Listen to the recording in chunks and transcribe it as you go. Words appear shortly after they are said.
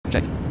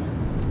Check.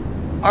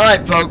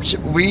 Alright folks,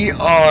 we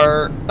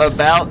are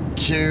about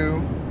to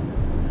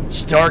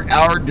start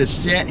our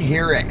descent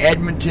here at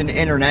Edmonton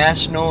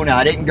International. Now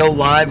I didn't go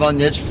live on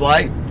this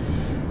flight,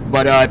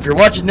 but if you're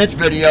watching this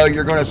video,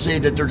 you're going to see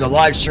that there's a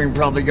live stream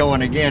probably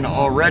going again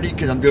already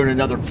because I'm doing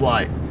another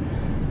flight.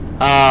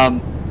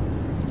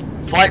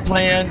 Flight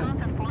plan,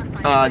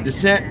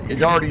 descent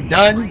is already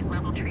done,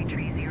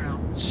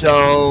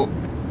 so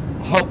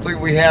hopefully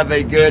we have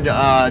a good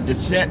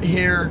descent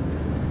here.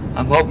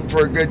 I'm hoping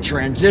for a good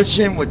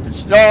transition with the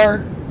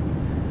star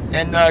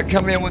and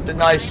come in with a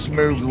nice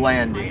smooth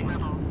landing.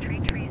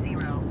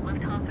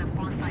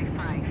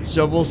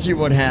 So we'll see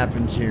what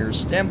happens here.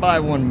 Stand by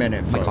 1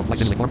 minute, folks.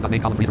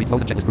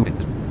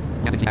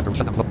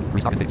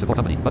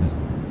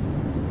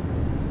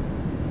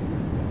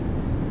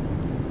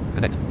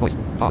 Connect. Voice.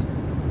 Pause.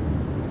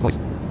 Voice.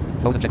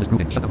 Close and check this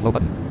grouping. Shut down flow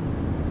button.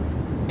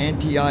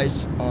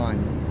 Anti-ice on.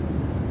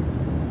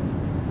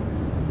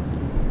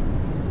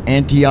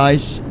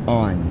 Anti-ice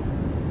on.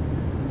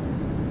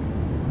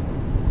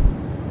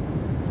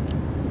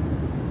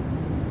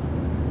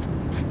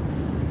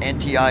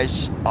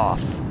 Anti-ice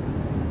off.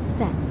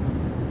 Set.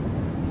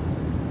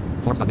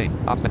 Forms.name.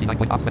 Ops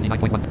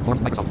 29.1.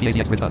 Forms Microsoft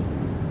PACX Bridge Bus.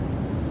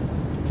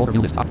 Folder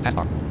view list.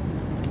 Taskbar.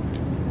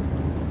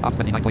 Ops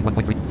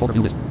 29.1.3. Folder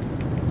view list.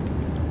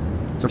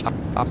 Search top.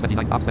 Ops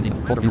 29. Ops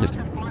 29. Folder view list.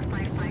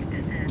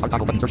 Start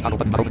toggle button. Search toggle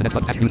button. Open the next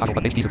button. Task view toggle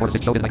button. HP support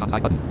assist. Show hidden icons.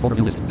 Hide button. Folder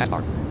view list.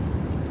 Taskbar.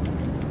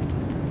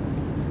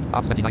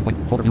 Ops 29 point.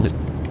 Folder view list.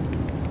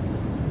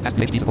 Task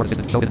view HP support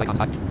assistant. Show hidden icons.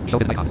 Hide. Show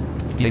hidden icons.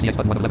 PACX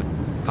button 1 of 11.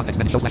 Context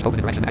menu. Show slash open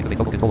interaction. Activate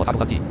vocal control of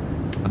toggle key.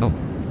 Unknown.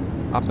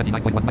 Ops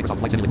 29.1. Microsoft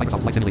Flight Simulator.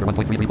 Microsoft Flight Simulator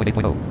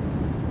 1.33.8.0.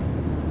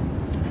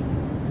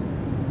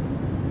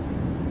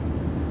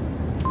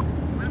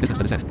 Distance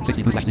to descent.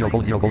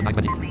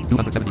 62/0:0:920.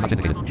 270 knots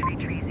indicated.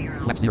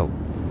 Flaps 0.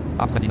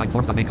 Ops 29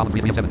 forms main column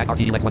 3 of 7 at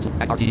RT legs 1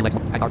 at RT legs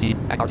 1 at RT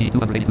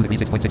 282 degrees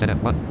 6.6 nm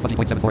 1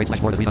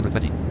 20.748/4 to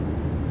 320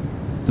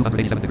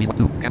 287 degrees 1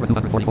 2 camera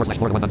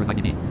 244/4 to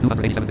 190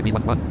 287 degrees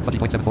 1 1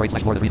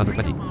 20.748/4 to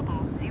 320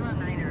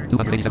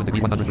 287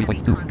 degrees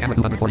 103.2 camera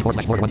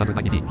 244/4 to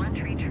 190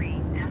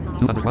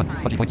 201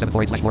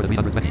 20.748/4 to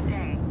 320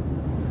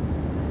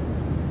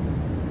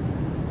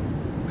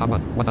 Com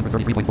 1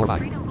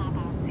 133.45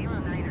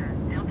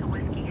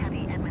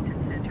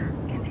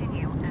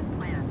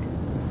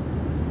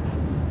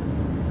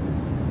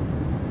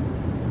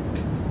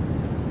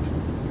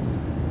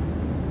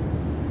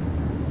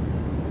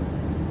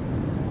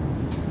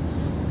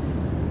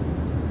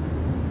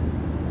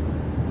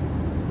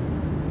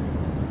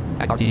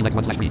 RT legs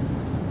 1/3.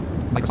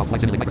 Microsoft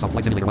Flight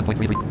Simulator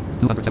 1.33.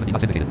 270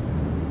 knots indicated.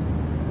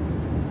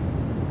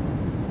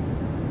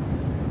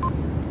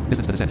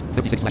 Distance to descent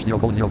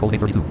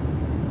 56/0:0:832.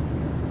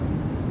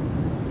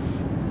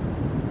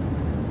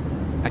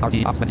 At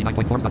RT Ops 29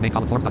 point forms main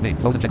column forms main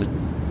close and checklist.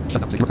 Shut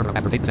down secure terminal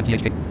after 8%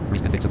 CHK.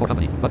 Reconfig support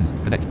company buttons.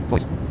 Connect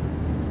voice.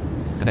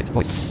 Connect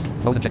voice.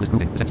 Close and checklist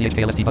grouping.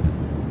 CHK LSD button.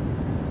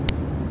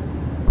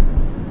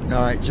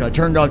 Alright, so I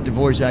turned off the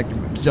voice active.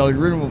 So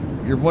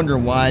you're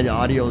wondering why the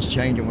audio is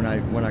changing when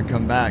I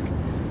come back.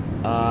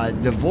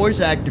 The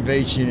voice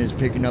activation is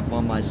picking up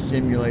on my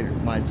simulator,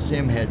 my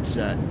sim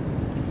headset,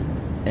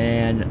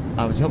 and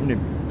I was hoping to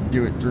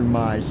do it through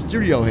my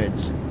studio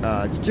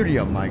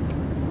studio mic,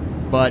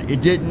 but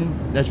it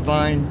didn't. That's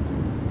fine.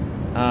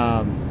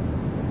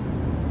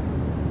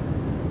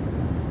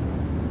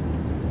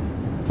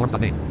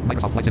 Forms.name.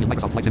 Microsoft Flight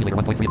Simulator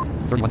 1.3.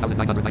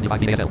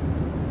 31,995 VASL.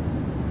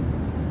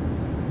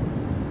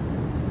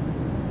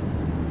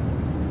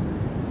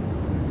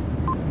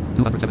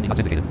 $270 knots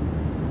indicated.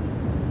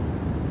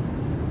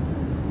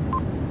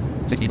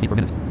 16 feet per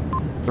minute.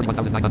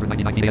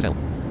 31,999 feet ASL.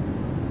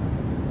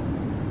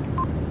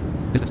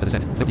 Distance to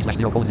descent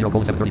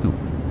 50/0:0:732.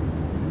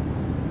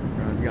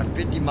 We got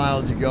 50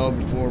 miles to go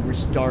before we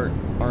start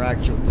our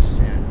actual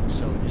descent.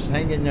 So just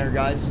hang in there,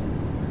 guys.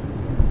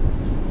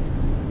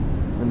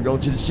 We're gonna go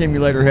to the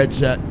simulator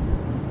headset.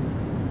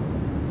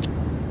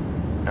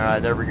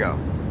 Alright, there we go.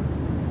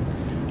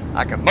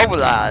 I can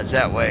mobilize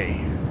that way.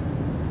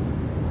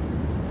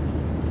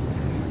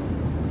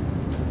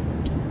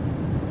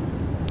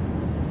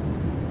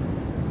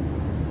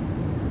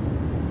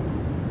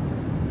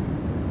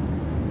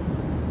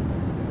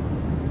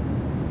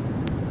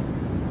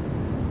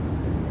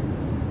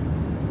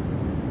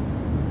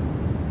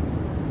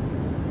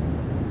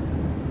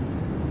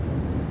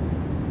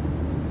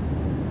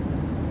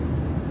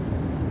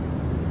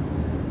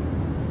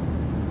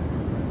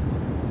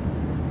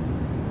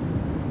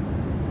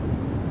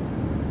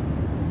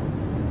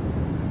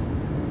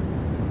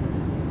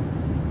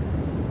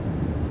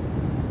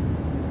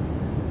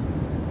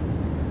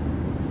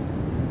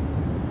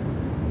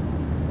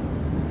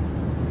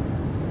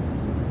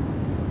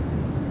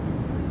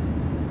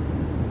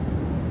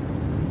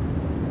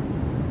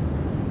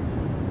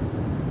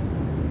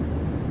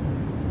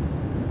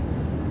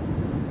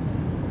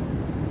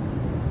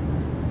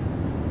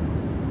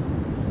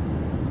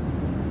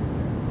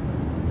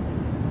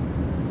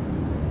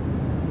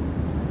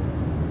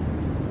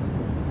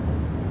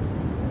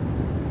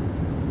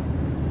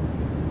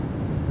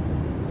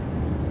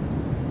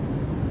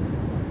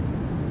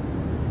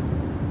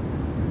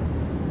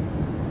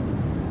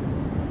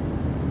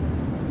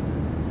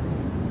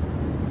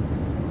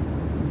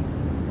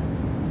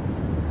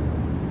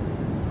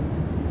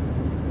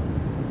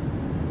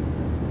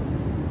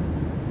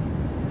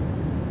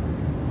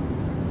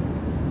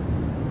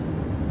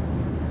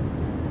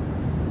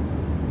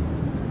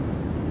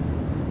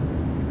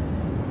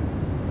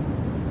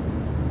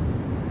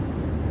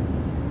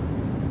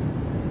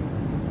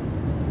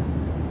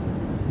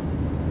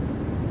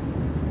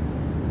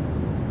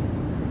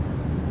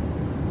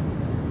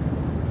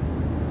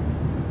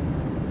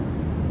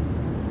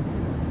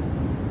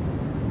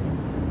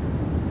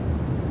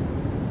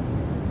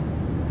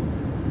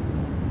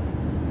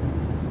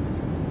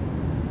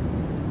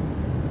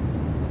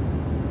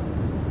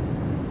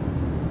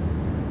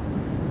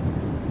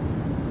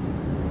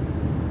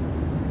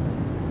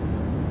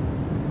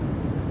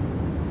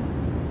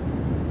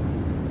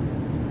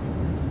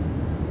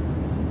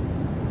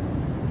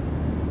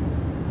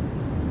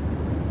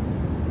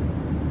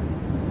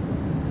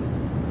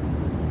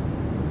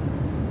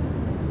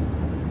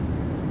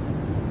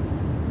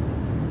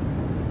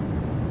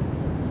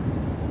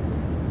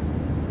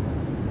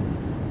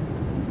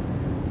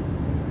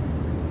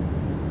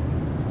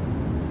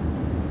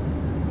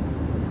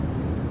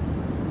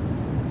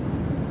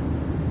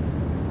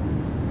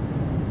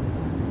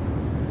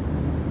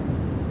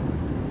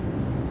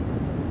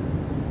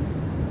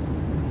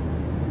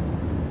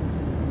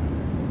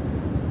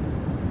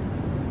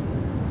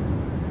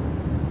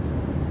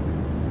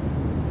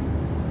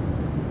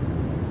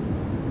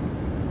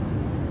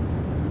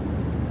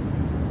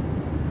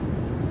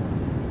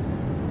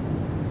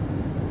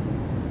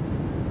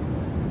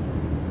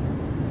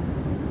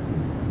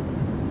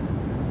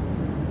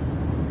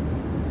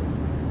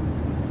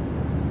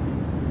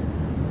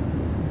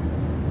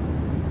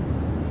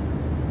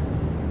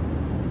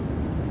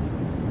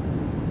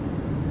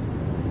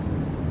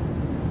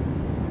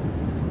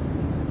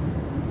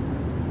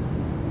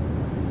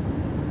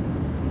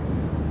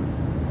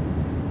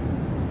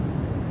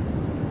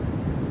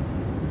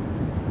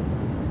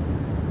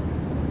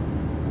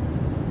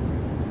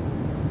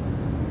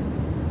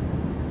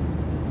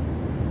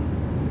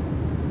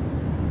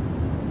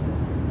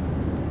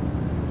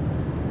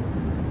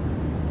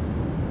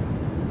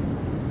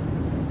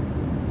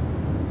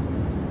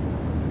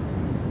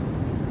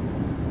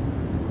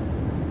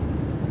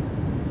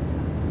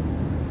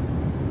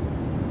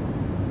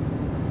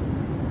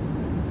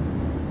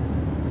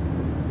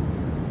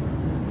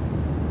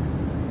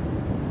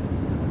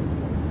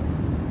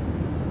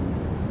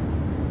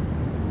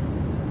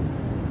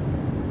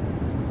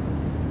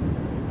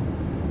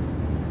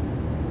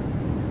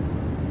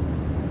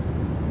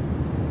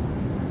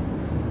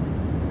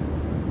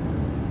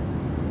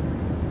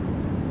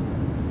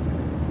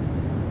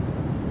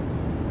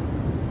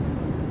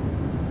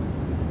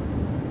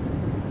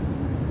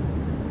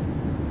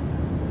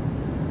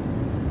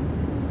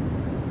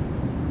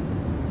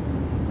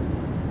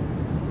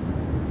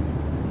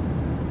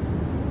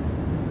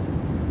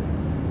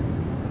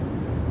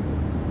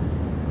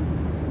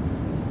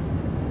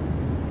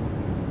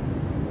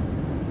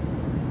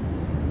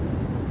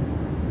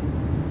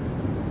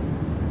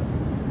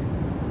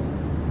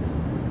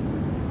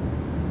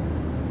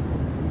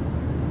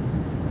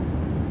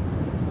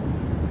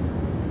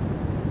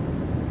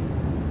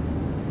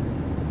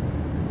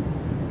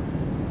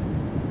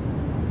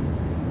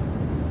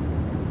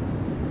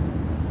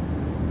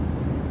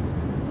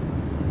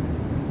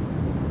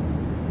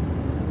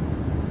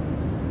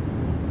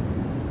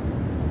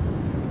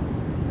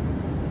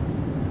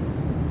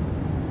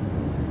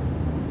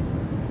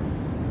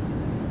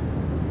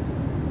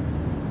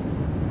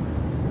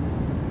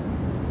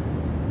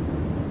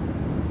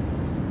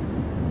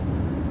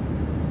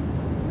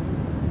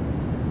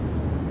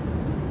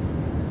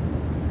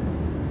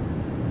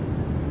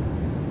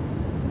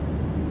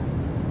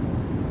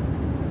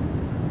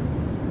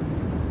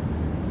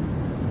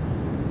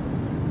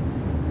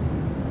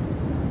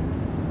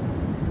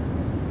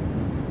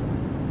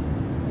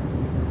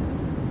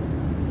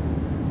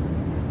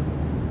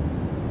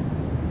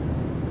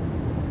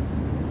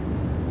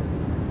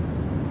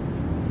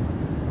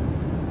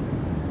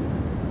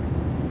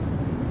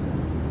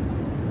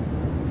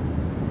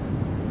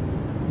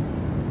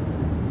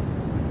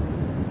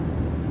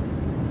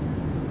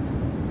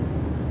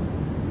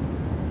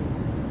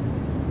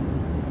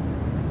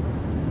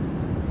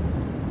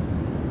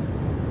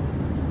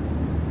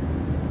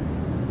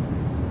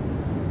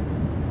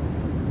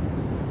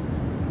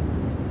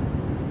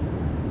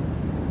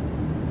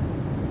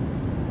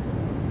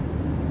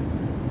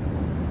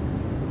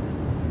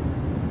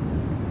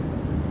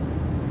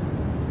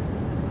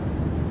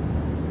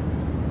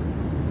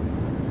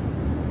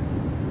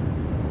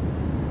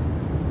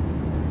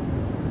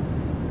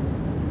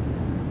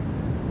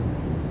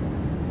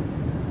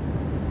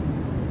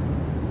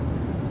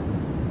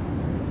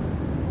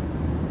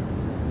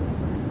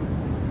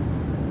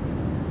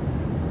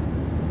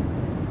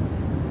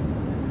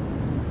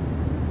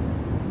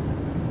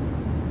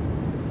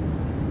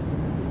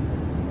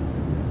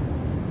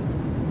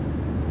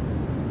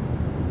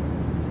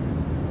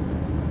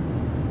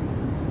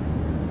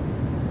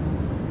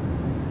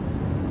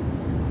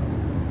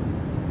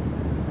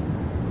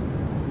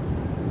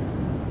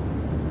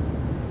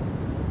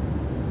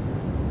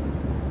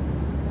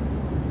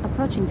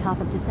 Approaching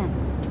top of descent.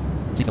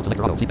 Seatbelt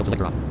selector auto. Seatbelt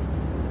selector on.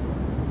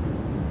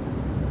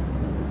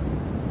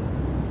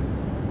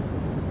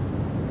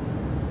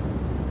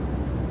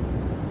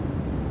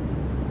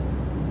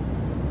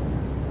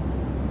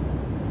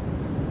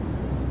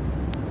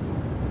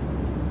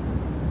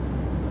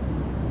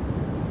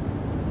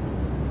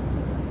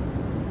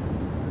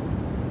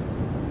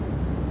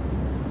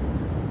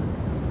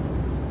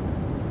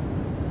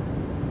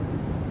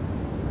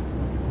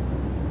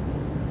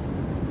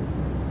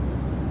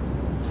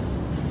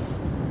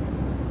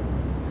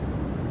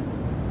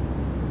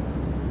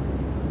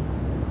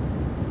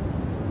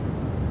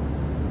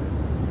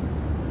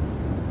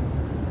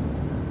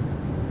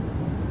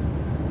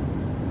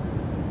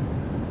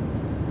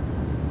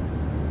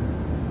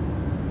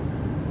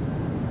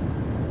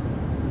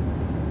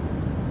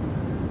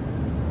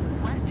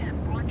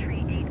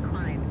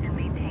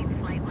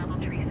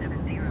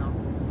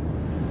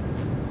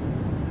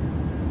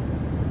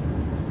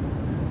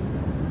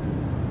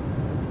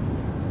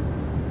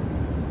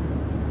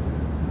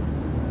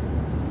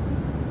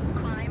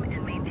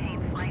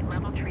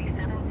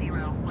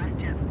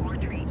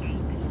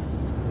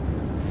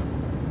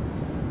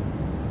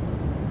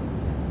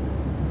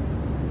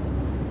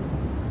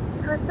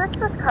 To assist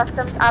with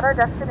customs at our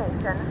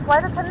destination,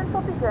 flight attendants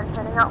will begin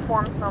handing out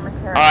forms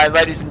momentarily. All right,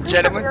 ladies and Please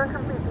gentlemen, review and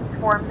complete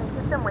these forms and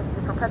keep them with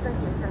you for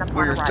presentation upon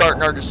we're arrival.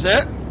 starting our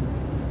descent.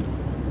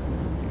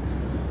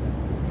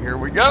 Here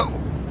we go.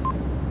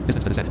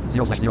 Distance to descent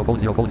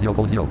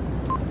 0/0:0:0:0.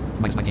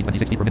 Minus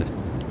 1926 feet per minute.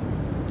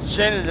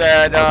 Descent is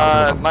at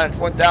minus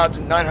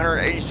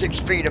 1,986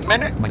 feet a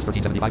minute. Minus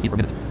 1375 feet per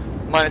minute.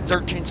 Minus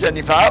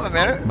 1375 a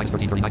minute. Minus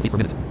 1339 feet per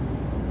minute.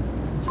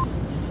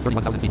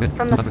 31,000 feet per minute.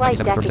 From the flight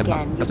deck 237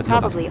 again, knots. you Just at 0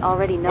 knots. probably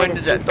already Wind noticed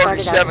is we at started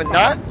out 37 at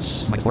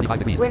knots. Minus 45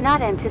 degrees. We're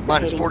not anticipating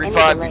Minus any 45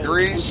 delays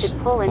degrees. and should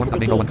pull into the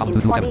gate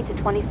in 20 to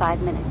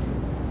 25 minutes.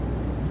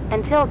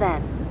 Until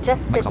then, just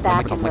sit Microsoft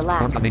back Microsoft and Flight. relax,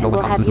 Forms and .main row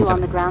we'll one, have column you on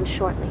 207. the ground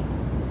shortly.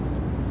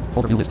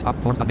 Folder view list. Up.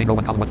 Forms .main row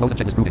 1, column 1. Close and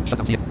checklist grouping.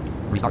 Shutdown CH.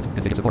 Restart.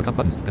 Configure support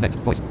buttons. Connect.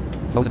 Voice.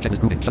 Close and checklist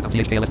grouping. Shutdown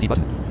CHKLSD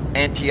button.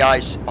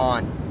 Anti-ice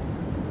on.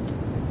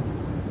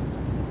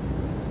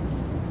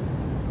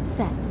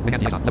 Set. Wing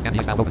anti-ice on. Left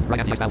anti-ice valve open. Right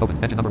anti-ice valve open.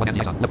 Engine number 1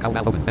 anti-ice on. Left cowl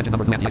valve open. Engine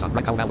number 2 anti-ice on.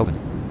 Right cowl valve open.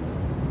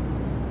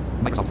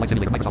 Microsoft Flight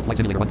Simulator. Microsoft Flight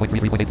Simulator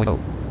 1.33.8.0.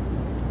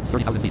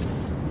 30,000 feet.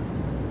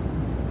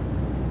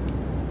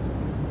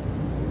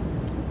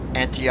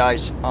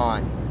 Anti-ice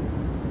on.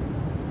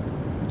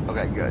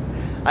 Okay, good.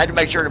 I had to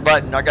make sure I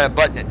got a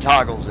button that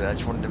toggles it. I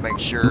just wanted to make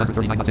sure.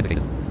 239 knots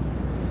indicated.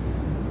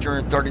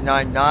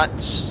 239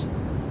 knots.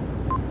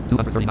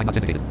 239 knots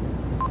indicated.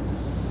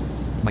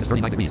 Minus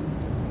 39 degrees.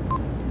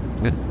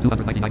 Wind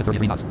 299 to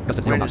 33 knots. Gust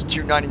at 0 Wind knots. is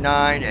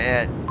 299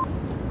 at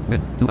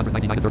Wind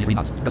 299 to 33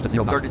 knots. Gust at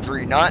 0 knots.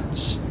 33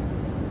 knots.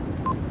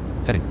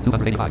 Heading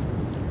 285.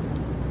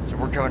 So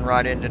we're coming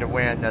right into the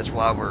wind. That's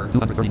why we're,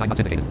 239 knots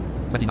indicated.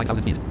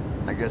 29,000 feet.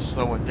 I guess,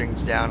 slowing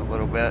things down a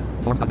little bit.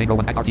 Forms.main row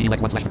 1. Act RTE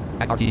lex 1 slash.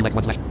 Act RTE lex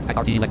 1 slash. Act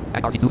RTE lex.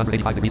 Act RT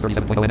 285 degrees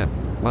 37.0 nm.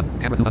 1.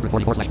 Camera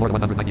 244 slash 4 to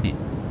 190 d.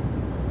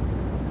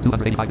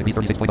 285 degrees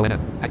 36.0 nm.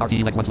 Act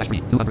RTE lex 1 slash 3.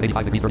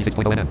 285 degrees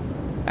 36.0 nm.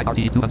 Act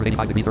RTE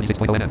 285 degrees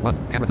 36.0 nm. 1.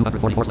 Camera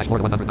 244 slash 4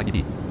 to 190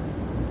 d.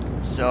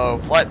 So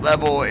flight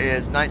level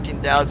is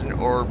 19,000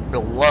 or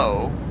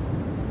below.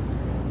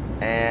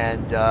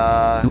 And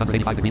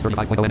 285 degrees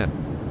 35.0 nm.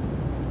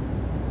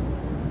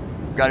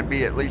 got to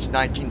be at least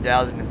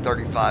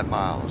 19,035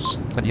 miles.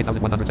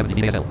 28,170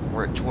 feet ASL.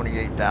 We're at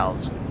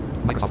 28,000.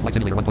 Microsoft Flight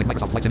Simulator 1.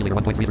 Microsoft Flight Simulator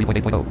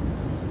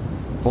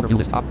 1.33.8.0. Folder view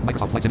list. Up.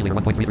 Microsoft Flight Simulator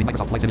 1.33.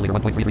 Microsoft Flight Simulator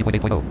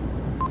 1.33.8.0.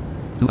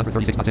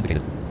 236 knots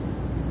indicated.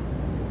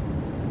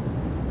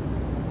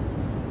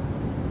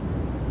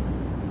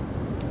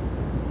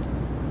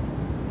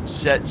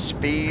 Set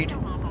speed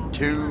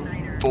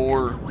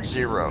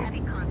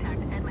 240.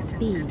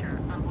 Speed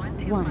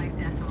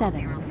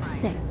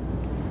 176.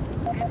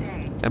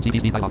 MCB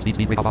speed dialog.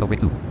 Speed brake off. Auto brake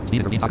 2. Speed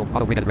intervene toggle.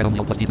 Auto brake at red only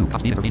alt plus D2.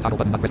 Speed intervene toggle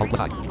button. Not press alt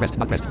plus I. Press.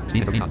 Not press.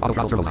 Speed intervene on. Auto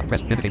throttle servos on.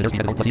 Press. Indicator speed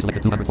at alt plus E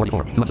selected.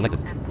 244. 2 unselected.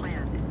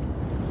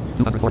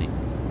 240.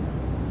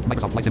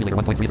 Microsoft Flight Simulator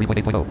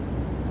 1.33.8.0.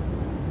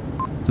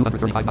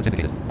 235 knots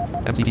indicated.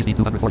 MCB speed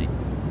 240.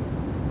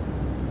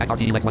 Act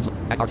RTE lex 1.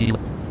 Act RTE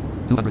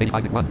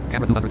 285 1.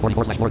 Camera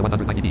 244 slash 4 to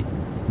 190 d.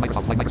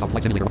 Microsoft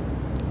Flight Simulator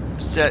 1.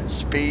 Set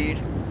speed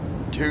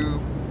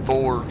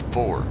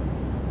 244.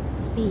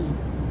 Speed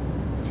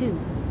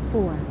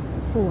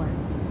 244.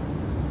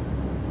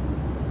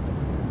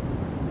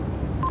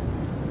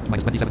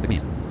 Minus 27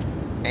 degrees.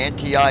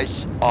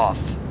 Anti-ice off.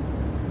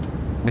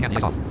 Wing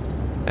anti-ice off.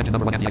 Engine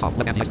number 1 anti-ice off.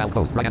 Left anti-ice valve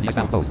closed. Right anti-ice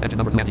valve closed. Engine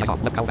number 2 anti-ice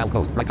off. Left cowl valve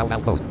closed. Right cowl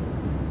valve closed.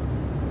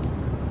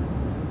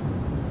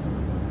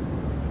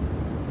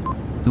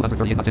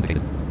 238 knots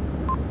indicated.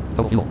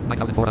 Total fuel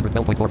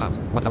 9,412.4 pounds.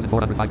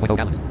 1,405.0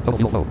 gallons. Total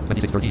fuel flow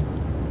 2613.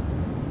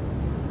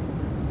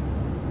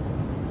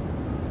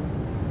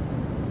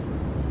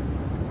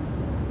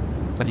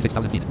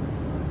 $26,000 feet.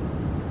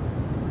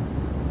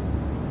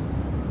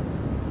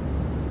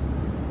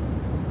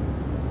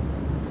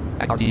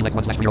 Act RTE lex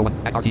 1 slash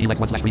 301. Act RTE lex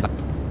 1 slash 3.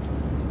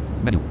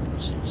 Menu.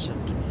 See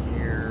something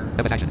here.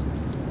 FS actions.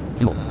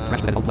 Fuel.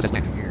 Scratch with hold plus S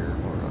blank. Here,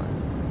 hold on.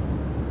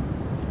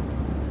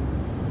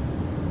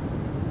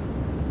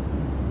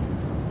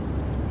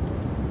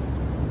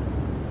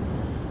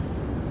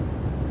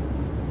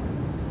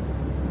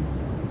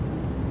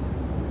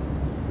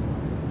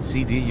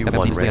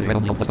 CDU1 red ready.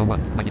 only hold plus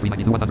 01. 93,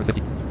 92,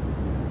 150.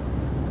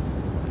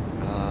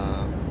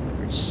 Let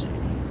me see.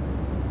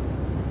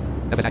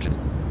 FS actions.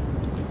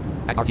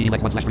 Act RTE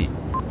legs 1 slash 3.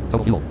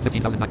 Total fuel,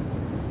 15,009.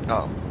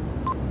 Oh,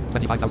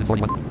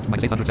 25,041.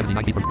 Minus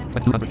 879 feet per.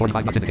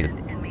 245 knots indicated.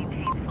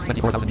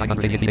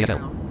 24,988 feet ASL.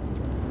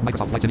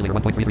 Microsoft Flight Simulator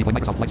 1.33.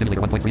 Microsoft Flight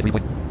Simulator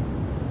 1.33.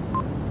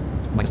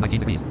 Minus 19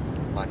 degrees.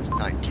 minus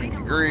 19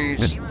 degrees.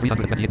 Wind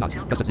 328 knots.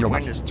 Gust at 0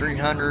 knots. Wind is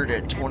 300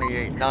 at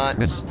 28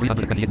 knots. Wind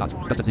 328 knots.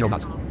 Gust at 0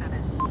 knots.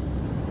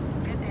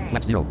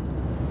 Flaps 0.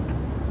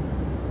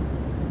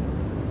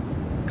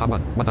 Com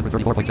 1,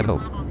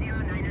 134.70.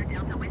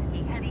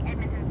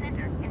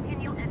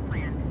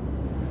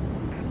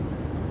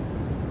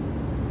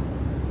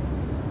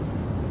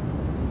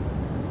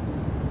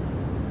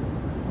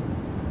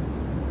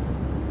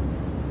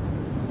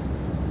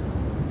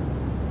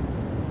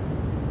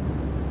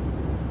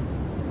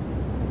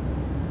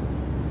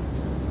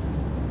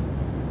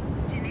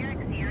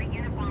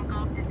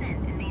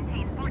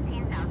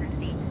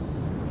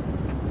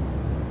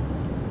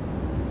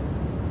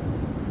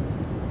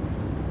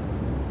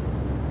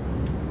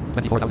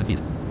 $24,000 feet.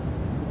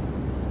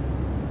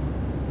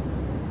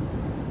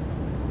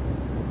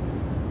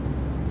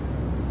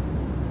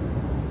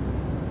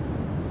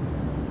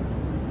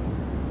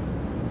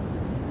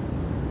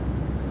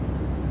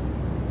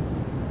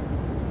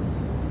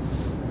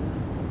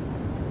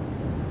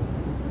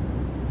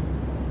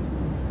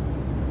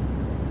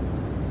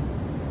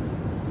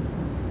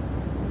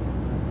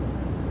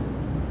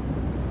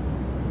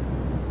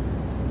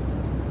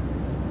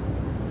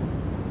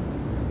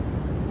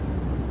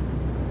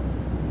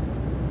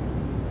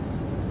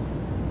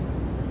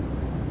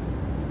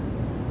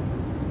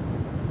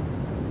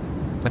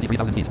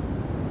 $23,000 feet.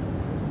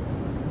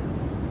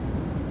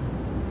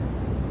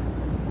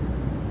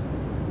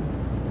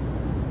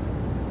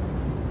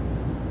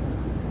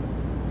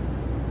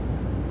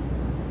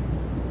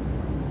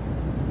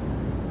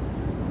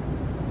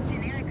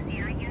 Generic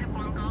Sierra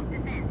Uniform Golf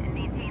descend and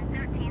maintain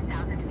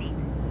 13,000 feet.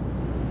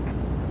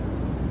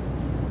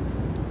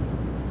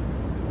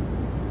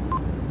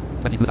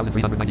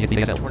 22,398 feet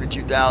ASL.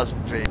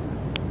 22,000 feet.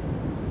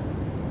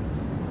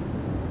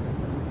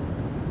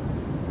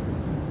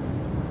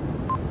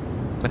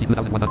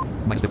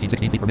 22,100. Minus 15,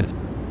 16 feet per minute.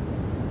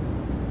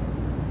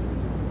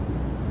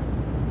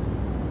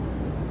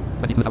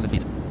 22,000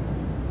 feet.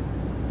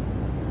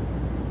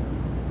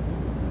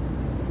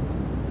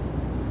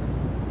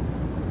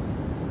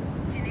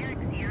 Generic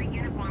Sierra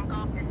Uniform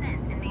Golf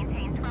descend and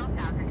maintain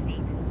 12,000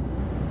 feet.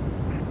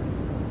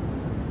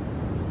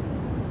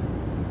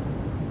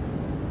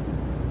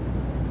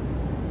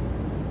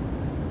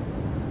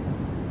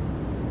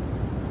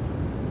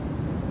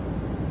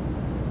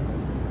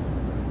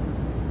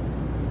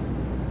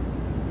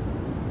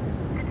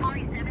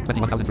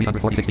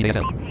 21,346 feet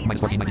ASL.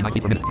 Minus 1499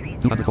 feet per minute.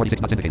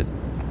 246 knots indicated.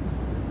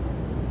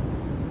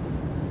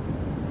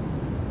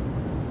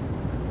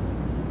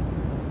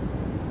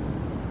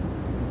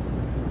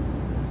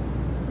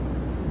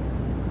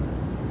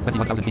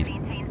 $21,000 feet.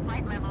 Maintain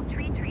flight level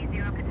 330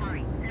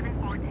 Qatari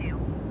 742.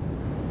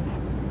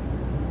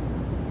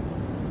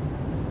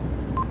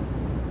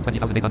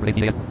 20,808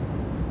 feet ASL.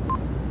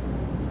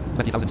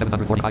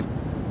 20,745.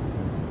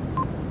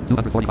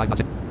 245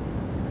 knots.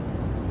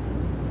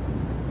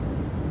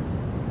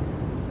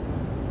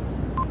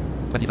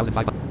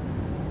 20,500.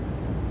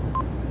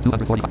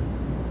 245.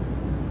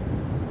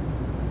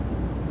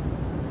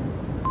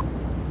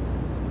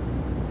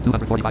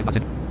 245 knots.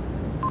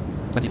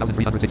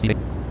 20,368.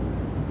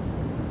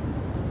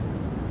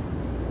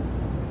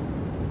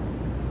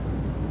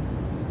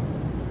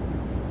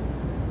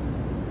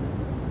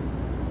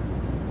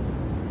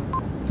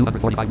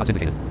 245 knots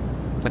indicated.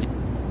 20.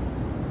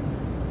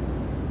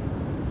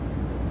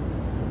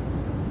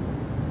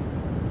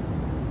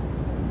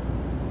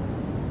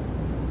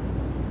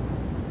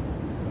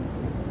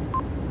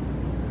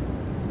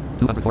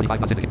 245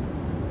 knots indicated.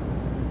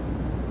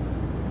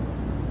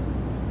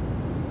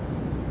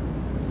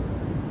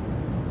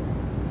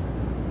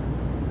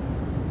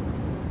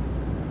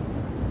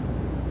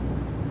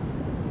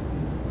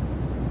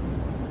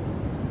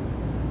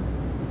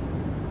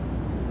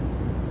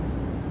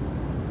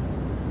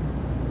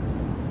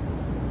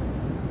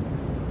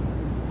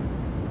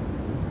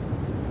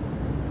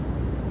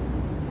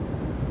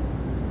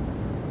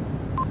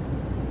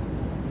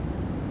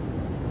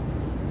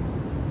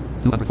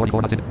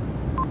 244 knots indicated.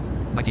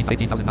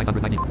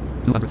 18,990.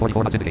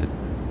 244 knots indicated.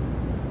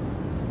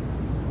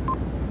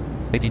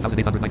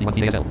 18,891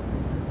 feet ASL.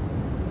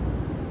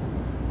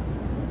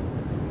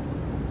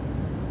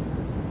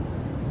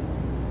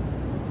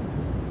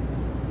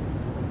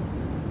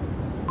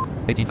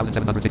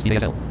 18,760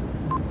 ASL.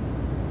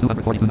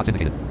 242 knots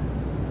indicated. 18,760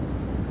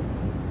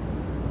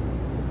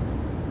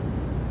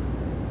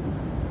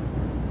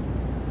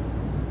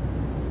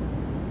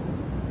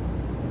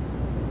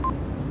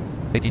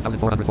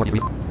 18,443.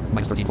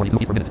 Minus 1342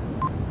 feet per minute.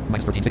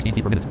 Minus 1316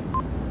 feet per minute.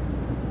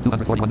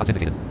 241 knots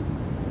indicated.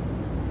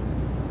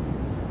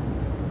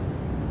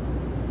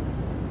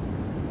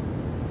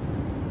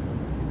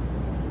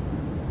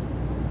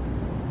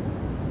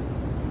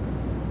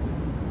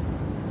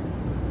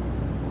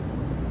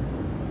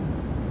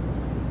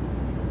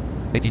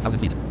 $18,000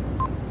 feet.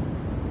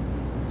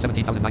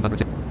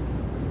 17,906.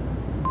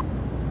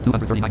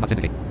 239 knots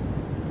indicate.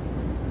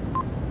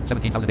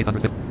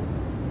 17,850.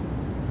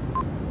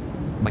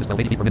 Minus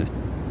 1280 feet per minute.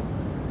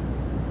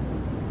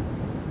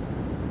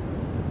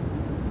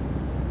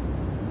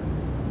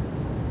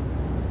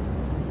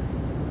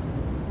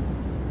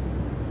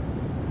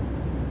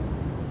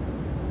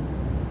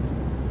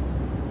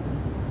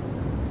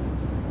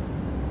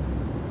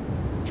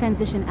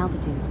 Transition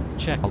altitude.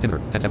 Check. Altimeter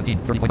 1017,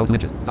 30.02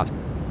 inches. Dot.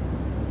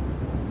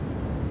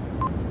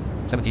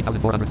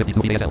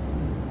 17,452 feet ASL.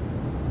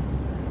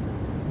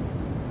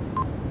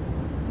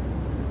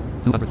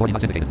 240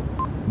 knots indicated.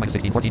 Minus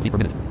 1614 feet per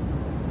minute.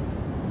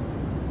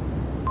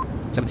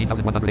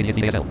 17,188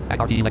 feet ASL. At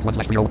RT Lex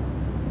 1/30.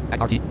 At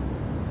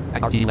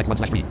RT Lex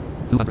 1/3.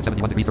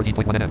 271 degrees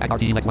 13.1 NF. At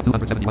RT Lex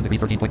 271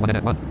 degrees 13.1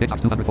 NF. 1.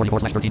 Bitox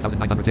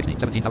 244/13,960.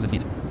 17,000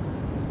 feet.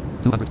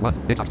 201.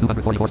 Bitox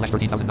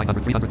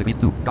 244/13,900. 300 degrees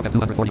 2. Drop F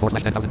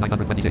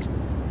 244/10,926.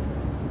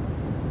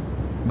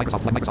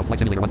 Microsoft Flight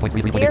Simulator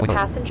 1.33.8.0. Dear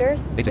passengers,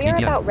 we are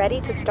about ready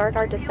to start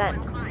our descent.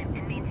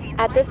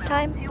 At this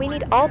time, we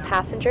need all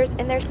passengers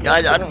in their seats.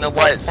 Guys, I don't know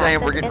why it's saying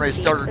fastened we're getting and ready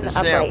to start our seated in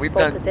descent.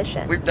 upright full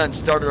position. We've done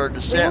started our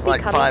descent We will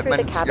like be coming 5 through the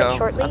minutes cabin ago.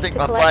 shortly I think to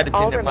my collect flight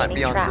all attendant might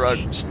be on remaining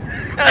drugs.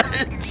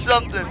 It's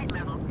something. Flight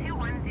level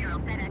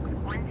 210 FedEx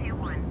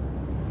 121.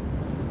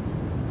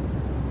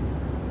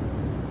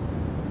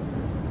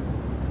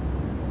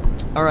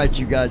 All right,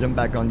 you guys, I'm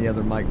back on the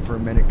other mic for a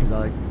minute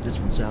because this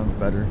one sounds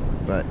better,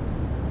 but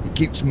it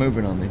keeps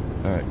moving on me.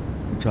 All right,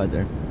 we tried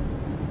there.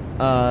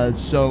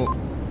 So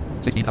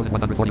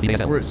 16,140 feet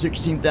ASL. we're at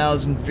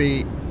 16,000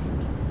 feet.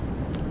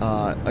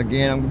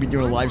 Again, I'm going to be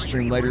doing a live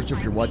stream later, so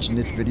if you're watching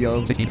this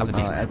video 16,000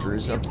 feet. after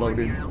it's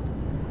uploaded,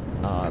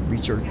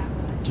 be sure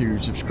to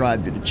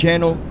subscribe to the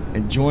channel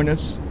and join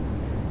us.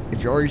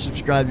 If you're already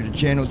subscribed to the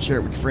channel, share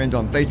it with your friends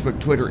on Facebook,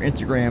 Twitter,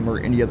 Instagram, or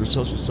any other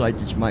social site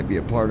that you might be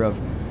a part of.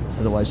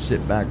 Otherwise,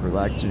 sit back,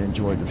 relax, and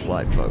enjoy the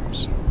flight,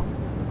 folks.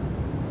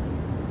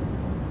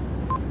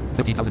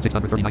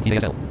 15,639 feet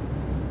ASL.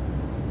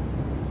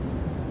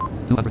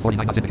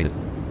 249 knots indicated.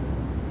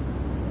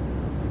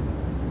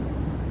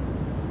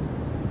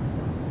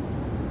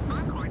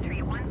 Encore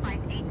tree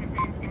 158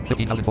 descends and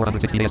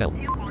 15,460 ASL.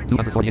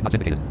 248 knots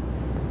indicated.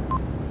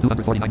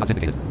 249 knots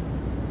indicated.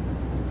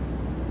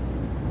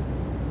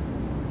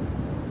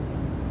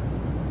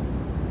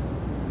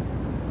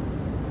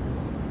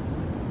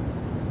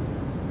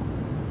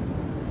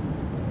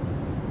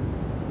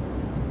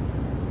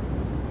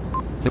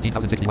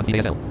 $15,061 feet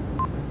ASL.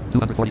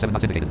 247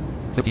 knots indicated.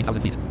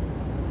 15,000 feet.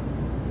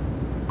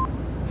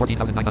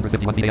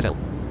 14,951 feet ASL.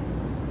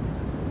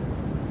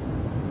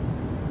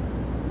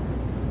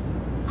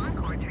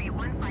 Encore tree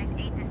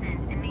 158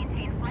 descends and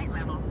maintain flight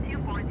level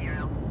 240.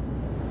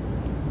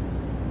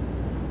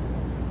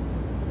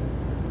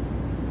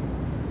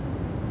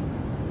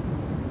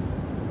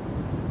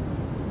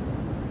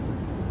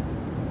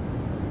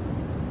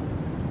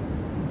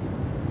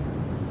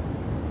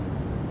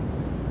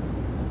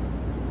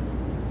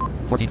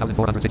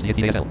 $14,468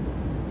 feet ASL.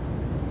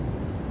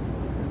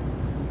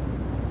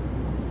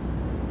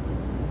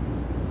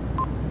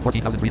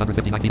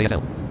 14,359 feet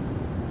ASL.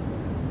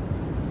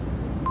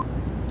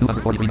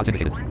 243 knots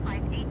indicated.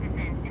 158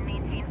 descends and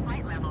maintain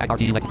flight level. At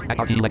RT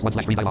Lex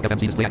 1/3 dialog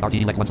FMC display at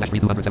RT Lex 1/3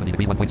 270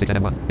 degrees 1.6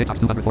 NM 1. Bitox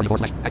 244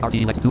 at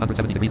RT Lex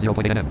 270 degrees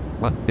 0.8 NM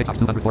 1. Bitox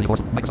 244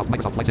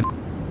 Microsoft Flight Sim.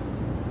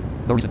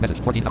 No recent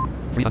message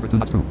 14,302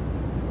 knots through.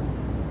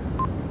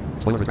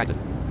 Spoilers retracted.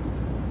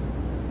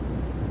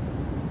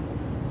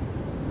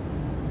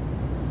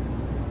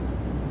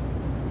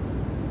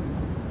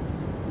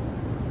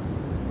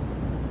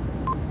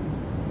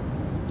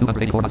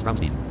 $284 knots ground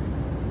speed.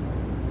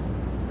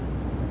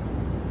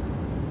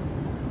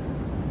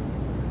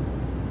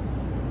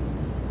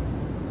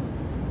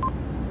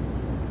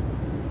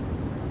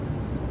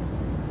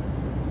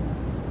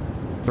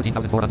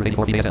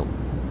 $13,484 feet ASL.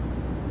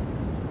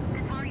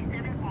 Qatari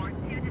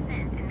 742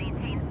 descends and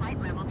maintain flight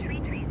level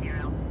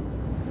 330.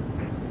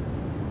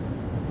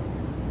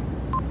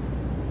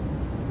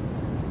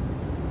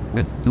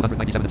 Wind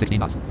 297 and 16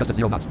 knots. Gust of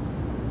 0 knots.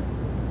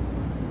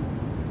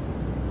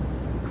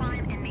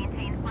 Climb and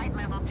maintain flight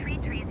level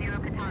 330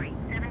 Qatari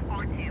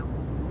 742.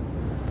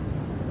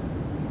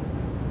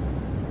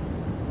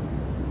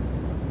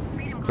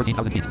 Freedom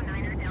 13,000 feet.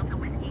 09er Delta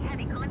Whiskey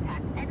heavy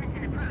contact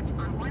Edmonton approach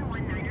on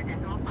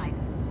 119.5.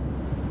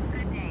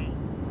 Good day.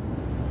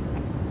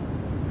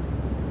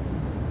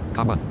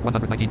 Com 1,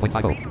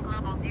 119.50. Freedom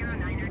Global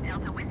 09er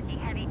Delta Whiskey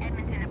heavy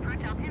Edmonton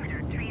approach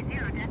altimeter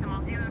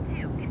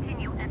 30.02.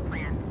 Continue as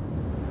planned.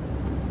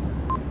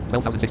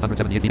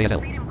 12,678 feet ASL.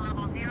 Freedom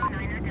Global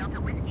 09er Delta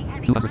Whiskey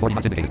heavy 240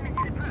 knots contact indicated.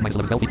 Edmonton approach Minus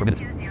 11 feet per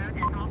minute.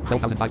 20.05.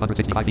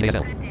 12,565 feet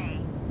ASL. Good day.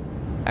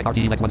 Act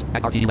RTEX 1.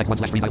 Act RTEX 1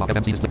 slash 3 dialog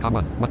FMC display com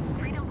 1.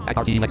 1. Act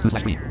RTEX 2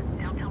 slash 3.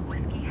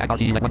 Act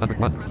RTEX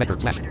 101. Vector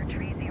slash.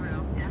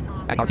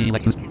 Act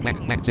RTEX 2.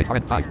 Lang 6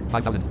 RN 5.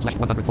 5000 slash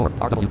 104.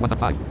 RW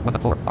 105.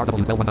 104.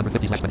 RW 12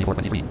 150 slash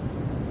 2423.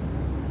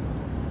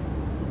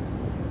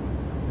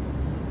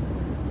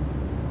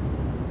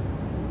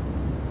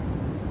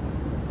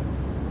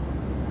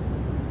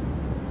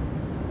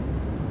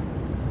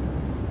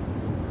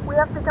 We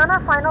have begun our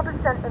final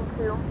descent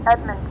into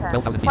Edmonton.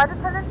 12,000 feet. Flight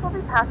attendants will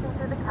be passing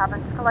through the cabin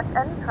to collect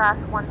any trash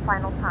one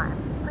final time.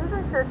 Please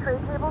ensure tray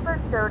tables are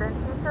stowed and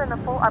seats are in the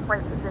full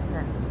upright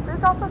position.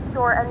 Please also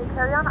store any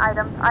carry-on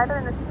items either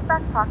in the seat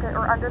back pocket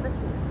or under the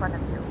seat in front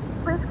of you.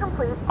 Please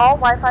complete all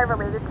Wi-Fi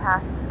related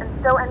tasks and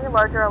stow any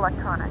larger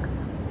electronics.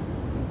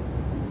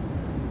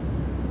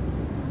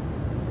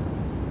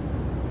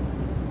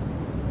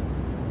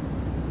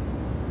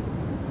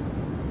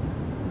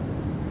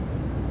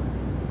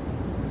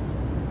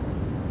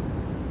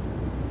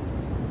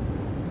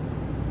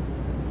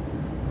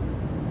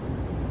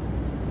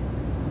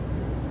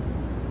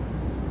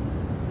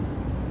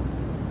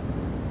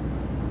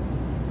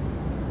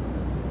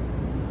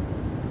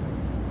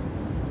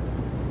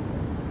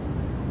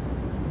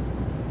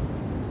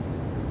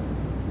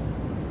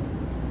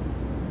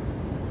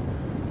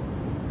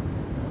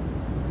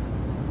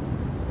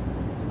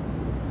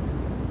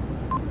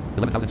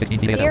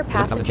 Dear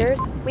passengers,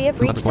 we have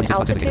reached an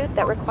altitude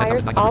that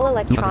requires all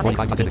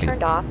electronics to be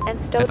turned off and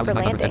stowed for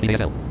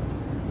landing.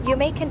 You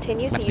may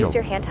continue to use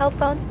your handheld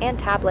phones and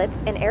tablets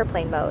in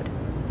airplane mode.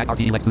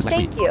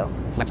 Thank you.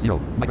 Flex 0.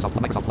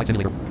 Microsoft Flight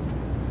Simulator.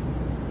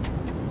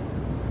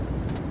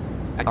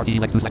 Act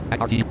RTEX 2 slash.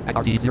 Act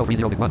RTE 030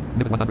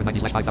 Limit 190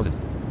 slash 5000.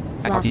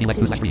 Act RTEX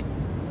 2 slash 3.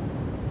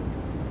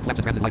 Flaps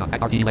and transit light on.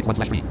 Act RTEX 1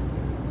 slash 3.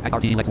 Act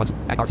RTEX 1.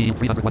 Act RTE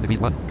 301 degrees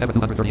 1. Kevin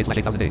 238 slash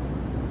 8000 day.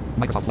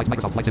 Microsoft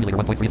Flight Simulator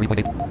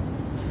 1.33.8.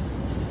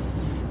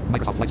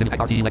 Microsoft Flight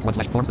Simulator RTEX 1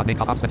 slash forms dot main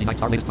ops 29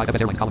 star latest 5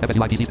 FS airlines column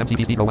FSUI PC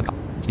MCPC row 1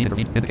 speed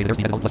intervened indicator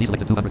speed plus E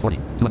selected 240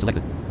 2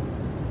 unselected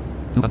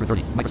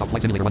 230 Microsoft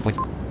Flight Simulator 1.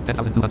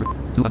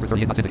 10,200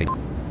 238 knots indicated.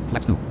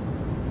 Flaps 2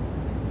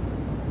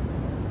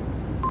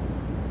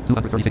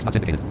 236 knots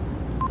indicated.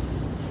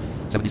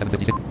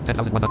 7756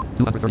 10,100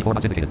 234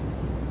 knots indicated.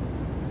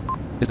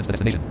 Distance to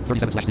destination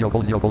 37 slash 0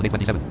 gold 0 gold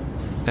 827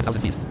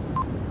 10,000 feet.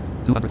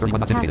 231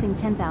 knots indicated. Passing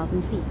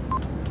 10,000 feet.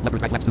 Left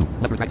retract flaps 2.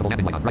 Left retractable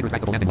landing light on. Right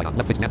retractable landing light on.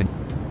 Left fixed landing.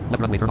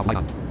 Left runway turn off light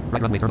on.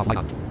 Right runway turn off light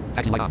on.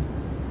 Taxi light on.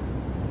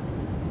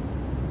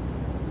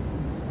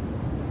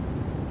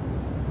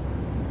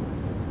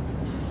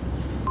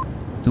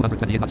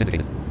 $228 knots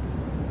indicated.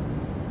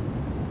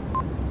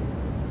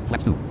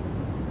 Flaps 2.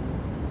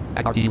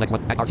 Act RTE Lex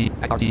 1. Act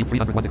RTE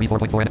 301 degrees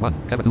 4.4 and 1.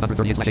 Kevin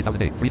 238 slash 8000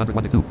 day.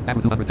 301 to 2.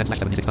 Tabu 210 slash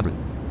 7600.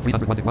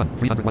 301 to 1.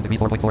 301 degrees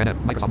 4.4 and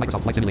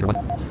Microsoft Flight Simulator 1.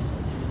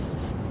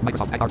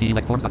 Microsoft Act RTE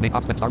Lex forms dot main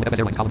ops star FS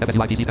airlines column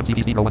FSUI PC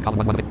MCPC row 1 column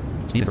 1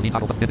 1 speed intervene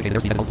toggle button indicator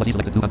speed plus E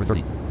selected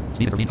 230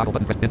 speed intervene toggle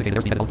button press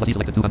indicator speed plus E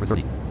selected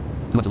 230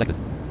 2 unselected.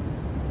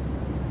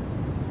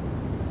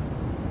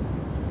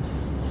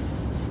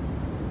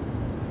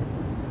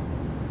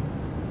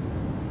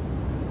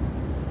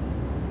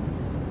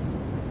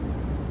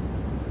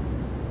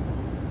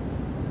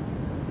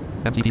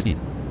 MCP speed.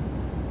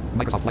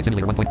 Microsoft Flight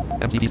Simulator 1.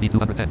 MCP speed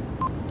 210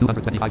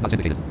 225 knots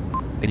indicated.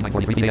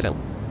 8943 feet ASL.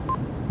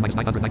 Minus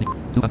 990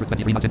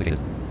 223 knots indicated.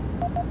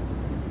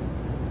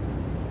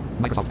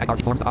 Microsoft Act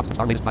RT forms the ops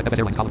star latest 5 FS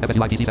airlines column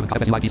FSUI PC 7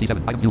 FSUI PC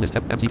 7 items view list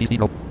MCP speed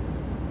row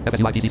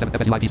FSUI PC 7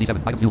 FSUI PC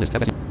 7 items view list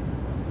FSUI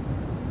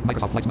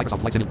Microsoft Flight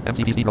Simulator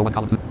MCP speed row 1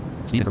 column 2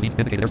 speed intervenes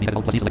indicator speed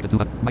plus E selected 2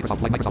 Microsoft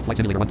Flight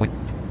Simulator 1.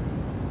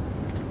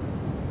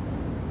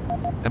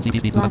 MCP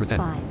speed 210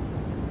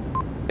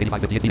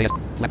 8558 feet AS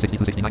flap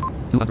 6269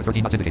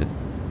 213 knots indicated.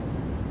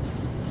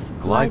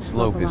 Glide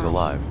slope is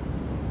alive.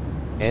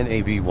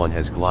 NAV1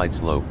 has glide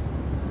slope.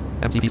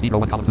 MCP speed row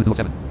 1 column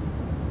 2207.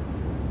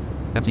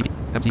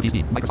 MCP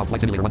speed Microsoft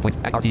Flight Simulator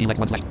 1. Act RTE Lex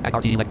 1 slash Act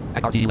RTE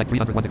Lex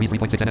 301 degrees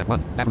 3.6 and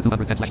 1 Tabu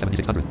 210 slash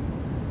 7600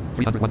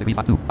 301 degrees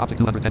 2 Optic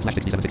 210 slash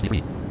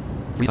 6763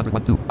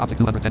 301 2 Optic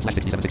 210 slash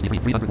 6763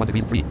 301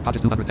 degrees 3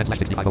 Podges 210 slash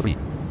 6503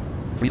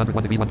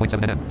 301 degrees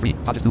 1.7 nm 3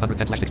 Podges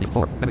 210 slash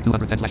 64 Mimic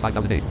 210 slash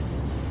 5000 8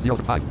 0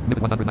 for 5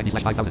 Mimic 190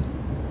 slash 5000.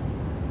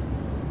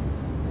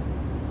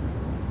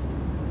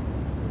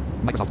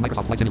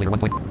 Microsoft Flight Simulator 1.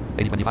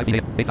 8025 feet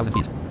 8000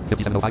 feet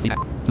 5705 feet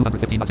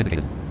 215 knots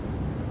indicated.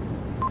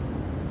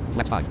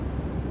 Flaps 5.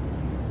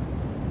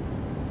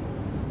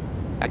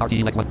 Act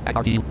RTE Lex 1. Act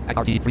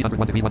RTE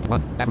 301 degrees 1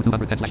 1 Tabu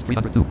 210 slash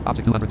 302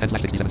 Optic 210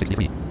 slash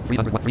 6763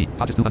 301 3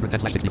 Podges 210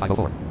 slash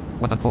 6504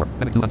 114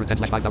 Mimic 210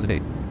 slash 5000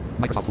 8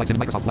 Microsoft Flight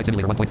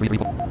Simulator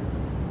 1.334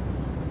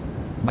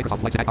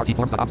 Microsoft Flight Act RT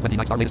forms ops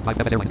 29 star latest 5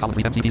 FS airlines column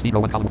 3 MCP speed row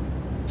 1 column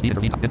speed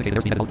intervene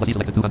indicator speed plus E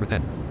selected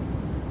 210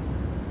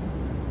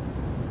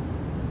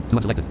 2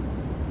 unselected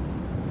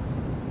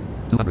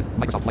 200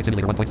 Microsoft Flight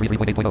Simulator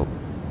 1.33.8.0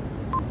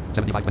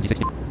 7526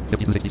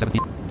 5267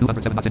 feet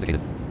 207 knots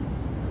indicated.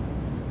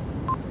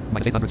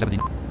 Minus 870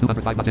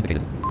 205 knots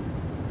indicated.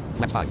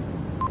 Flaps 5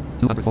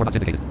 204 knots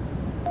indicated.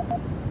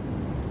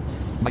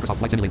 Microsoft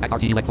Flight Simulator. Act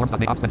RT elect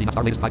forms.may ops 20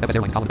 star latest 5 FS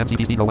Airlines column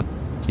MCP speed row 1.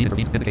 Speed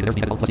intervened. Indicator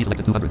airspeed at +E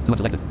selected 200. 2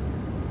 unselected.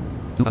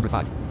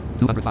 205.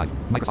 205.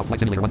 Microsoft Flight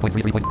Simulator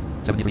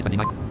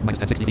 1.33.7329. Minus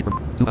 1060 feet from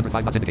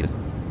 205 knots indicated.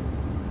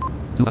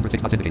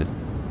 206 knots indicated.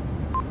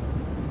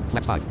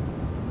 Flaps 5.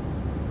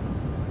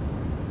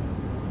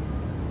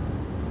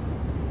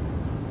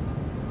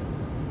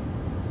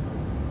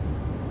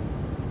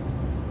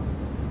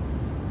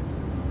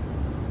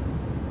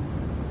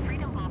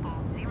 Freedom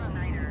Bubble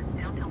 09er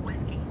Delta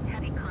Whiskey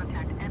heavy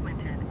contact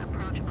Edmonton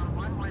approach on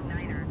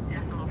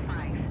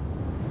 119.5.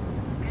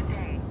 Good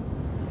day.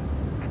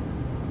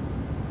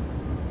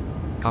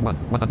 Com 1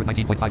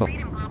 119.50.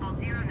 Freedom Bubble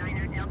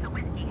 09er Delta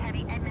Whiskey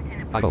heavy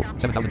Edmonton approach 50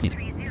 7,000 feet.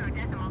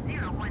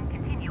 30.01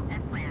 continue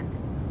as planned.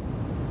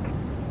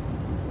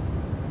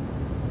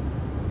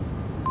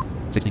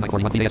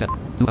 6941 VASF.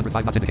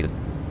 205 knots indicated.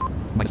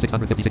 Minus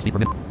 656 feet per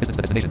minute. Distance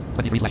to destination.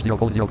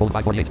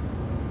 23/0:0:548.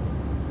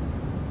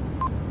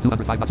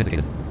 205 knots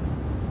indicated.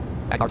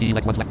 Act RT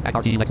elect 1 Act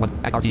RT elect 1.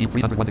 Act RT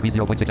 301 degrees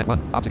 0.6 at 1.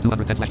 Object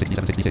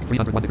 210/6766.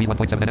 301 degrees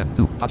 1.7 nm.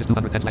 2. Object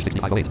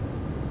 210/6508.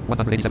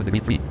 187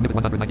 degrees 3. Limit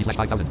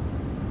 190/5000.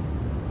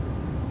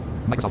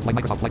 Microsoft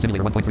Flight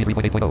Simulator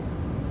 1.33.8.0.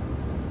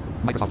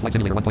 Microsoft Flight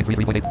Simulator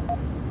 1.33.8.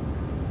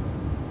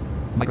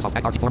 Microsoft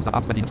Act RT forms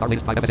ops 20 star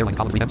latest 5 FS Airlines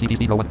column 3 MCP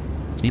speed row 1.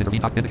 Speed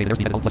intervened. Indicator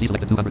airspeed at +E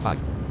selected 205.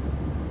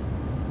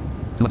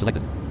 2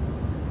 unselected.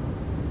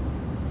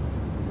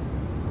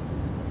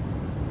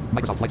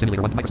 Microsoft Flight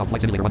Simulator 1. Microsoft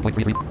Flight Simulator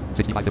 1.33.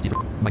 6550.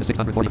 Minus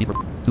 640 feet.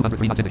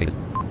 203 knots indicated.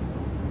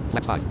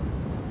 Flaps 5.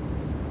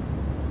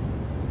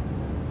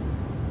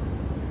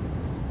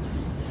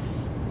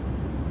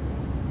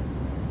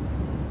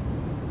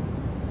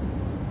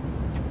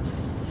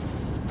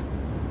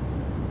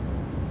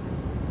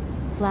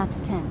 Flaps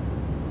 10.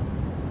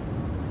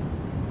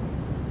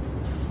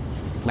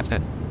 Flaps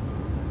 10.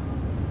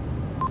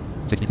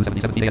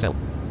 6277 feet ASL.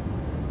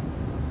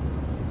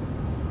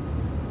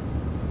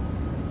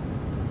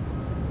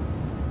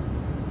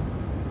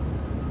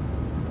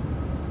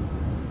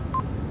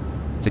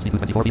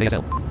 (6224 feet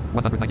ASL).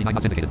 199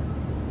 knots indicated.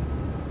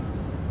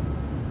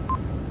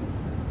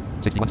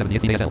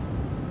 6178 feet ASL.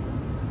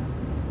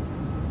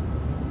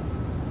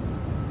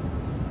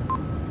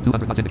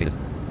 200 knots indicated.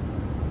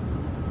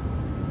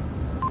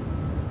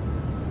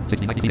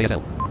 6090 feet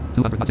ASL.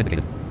 200 knots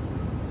indicated.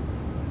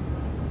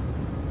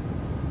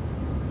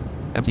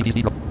 MCP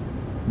speed row.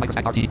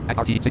 Microsoft RT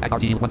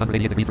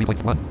 188 degrees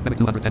 3.1. Mimic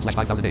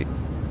 210/5008.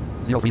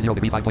 030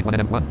 degrees 5.1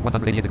 nm 1.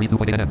 188 degrees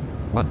 2.8 nm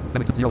 1.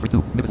 Mimic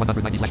 032. Mimic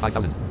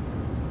 190/5000.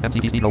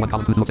 MCP speed row 1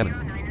 column 2207.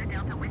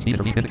 Speed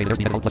intervened. Indicator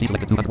airspeed at +E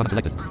selected 201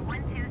 selected.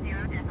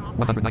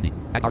 190.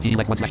 Act RT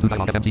elect 1/2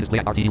 dialog FMC display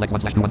at RT elect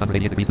 1/2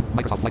 188 degrees 2.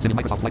 Microsoft Flight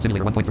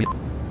Simulator 1.3.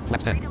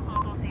 Flaps 10.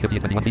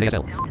 5821 feet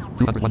ASL.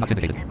 201 knots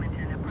indicated.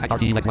 Act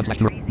RT elect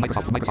 1/2.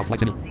 Microsoft Flight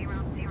Simulator.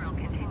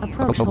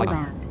 Approach hold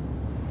on.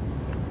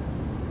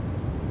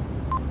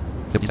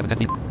 5710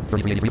 feet.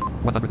 3383.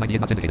 198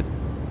 knots indicated.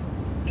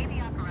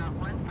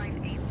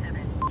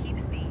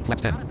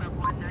 Flaps 10.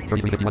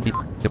 3351 feet.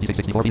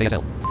 5664 feet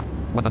ASL.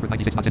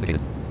 196 knots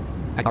indicated.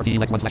 Act RT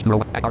elect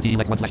 1/2. Act RT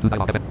elect 1/2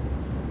 dialog FM.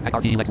 Act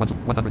RT elect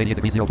 188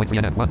 degrees 0.3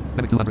 nm 1.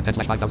 Mimic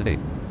 210/5008.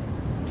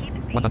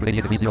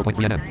 188 degrees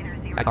 0.3 nm.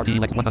 Act RT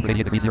elect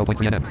 188 degrees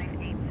 0.3 nm.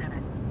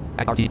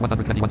 Act RT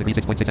 121 degrees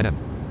 6.6 nm.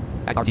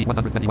 Act RT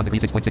 121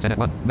 degrees 6.6 nm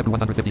 1. Mimic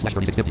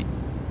 150/3650.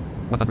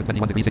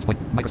 121 degrees 6.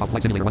 Microsoft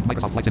Flight Simulator 1.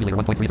 Microsoft Flight Simulator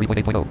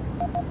 1.33.8.0.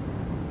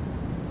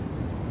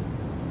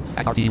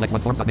 Act RT elect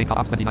 1 forms.main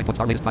ops 29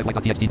 star latest 5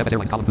 light.txt FS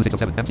Airlines column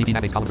 2607. MCP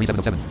navigate column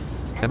 3707.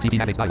 MCP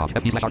navigate dialog.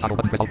 FD/R toggle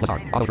button press alt +R.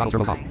 Auto throttle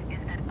servos off.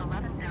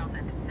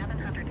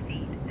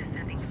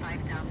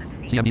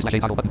 CMD/A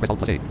toggle button press alt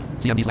 +A.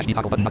 CMD/D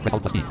toggle button not press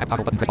alt +D. App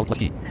toggle button press alt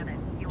 +D.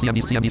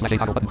 CMD/A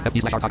toggle button.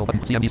 FD/R toggle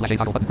button. CMD/A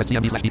toggle button press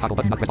CMD/D toggle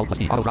button not press alt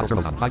 +D. Auto throttle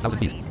servos on. 5000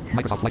 feet.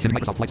 Microsoft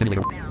Flight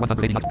Simulator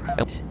 180 knots.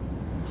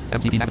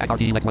 MCP nav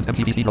RT elect 1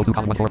 MCP speed row 2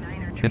 column 1 4.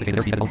 Indicator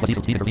airspeed at +E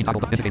speed intervene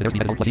toggle button. Indicator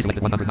airspeed at +E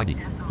selected 190.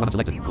 1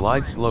 unselected.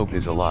 Glide slope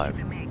is alive.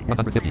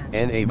 150.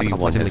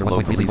 NAV1 has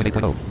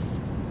localizer.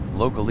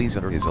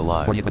 Localizer is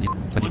alive.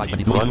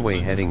 48 Runway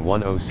heading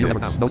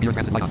 106.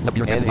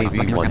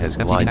 NAV1 has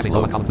glide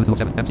slope.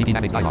 MCP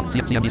navigate dialog.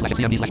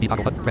 CMD/D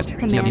toggle button press.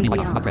 CMD light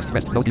on. Not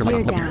press. Nose gear light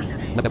on.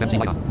 Left FMC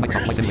light on.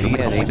 Microsoft Flight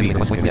Simulator. VNAV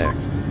disconnect.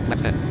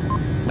 Flaps 10.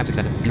 Flaps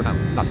extended. Gear down.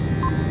 Dot.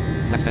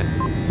 Flaps 10.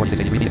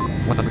 4683 meter.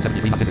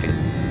 173 knots indicated.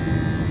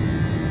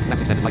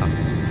 Flaps extended light on.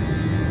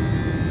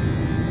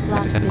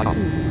 Flaps 15.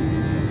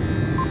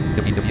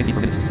 1558 feet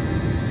per minute.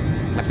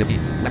 Flaps 15.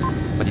 Flaps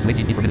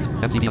 2218 feet per minute.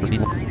 MCP under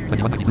speed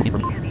 2192 feet per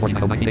minute.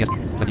 4909 feet AS.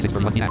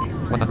 2631 feet at.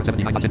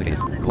 179 knots indicated.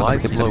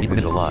 Glide slope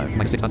is alive.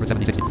 Minus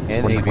 676 feet.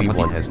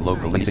 NAV1 has 16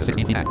 localizer.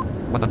 feet at.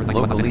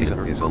 191 knots indicated.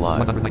 Localizer is alive.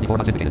 194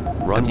 knots indicated.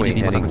 Runway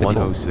MCP heading 154.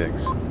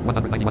 106.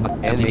 191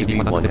 knots.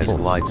 NAV1 has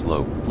glide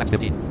slope. Flaps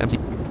 15. MC.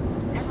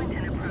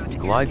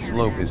 Glide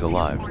slope is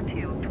alive.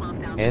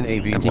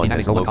 NAV1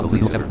 has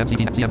localizer.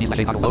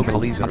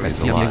 Localizer is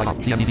alive.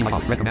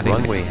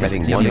 Runway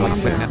heading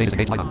 106.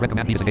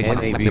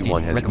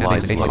 NAV1 has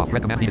glide slope.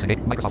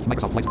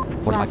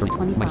 Flaps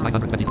 25.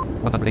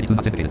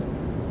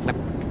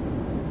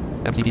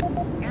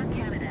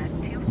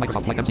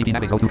 Microsoft Flight MCP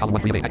Navigates 02 column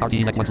 1 3 8 RT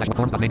Lex 1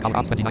 forms main column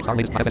ops 29 star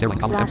latest FS Airlines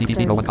column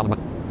MCP 01 column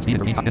 1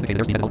 speed and top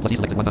indicator speed and plus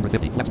selected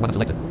 150 flaps 1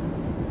 selected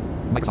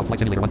Microsoft Flight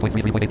Simulator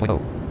 1.33.8.0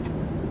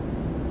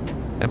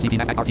 MCP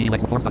Nav RT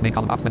Lex 1 forms main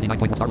column ops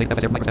 29.1 star latest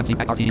FS Airlines Microsoft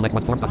MCP RT Lex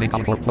 1 forms main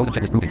column 4 close and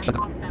checklist grouping shut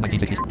down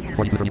 1960s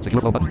 42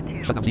 secure flow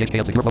button shut down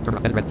CHKL secure flow turn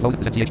off red close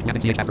percent CH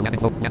landing CH after landing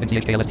flow landing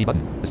CHKLSD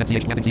button percent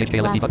CH landing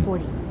CHKLSD Flaps button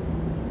 40.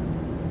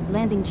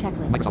 Landing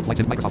checklist. Microsoft Flight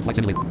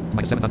Simulator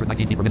minus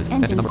 719 feet per minute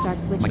Engine number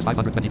start switching. minus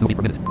 522 feet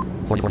per minute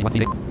 4041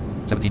 feet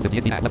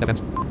 1758 feet at left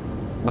FMs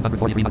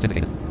 143 knots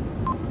indicated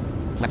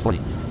flaps 40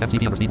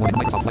 MCP under speed warning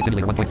Microsoft Flight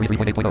Simulator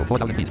 1.33.8.0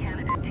 4000 feet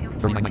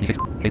 3996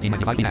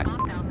 1895 feet at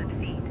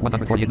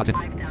 148 knots in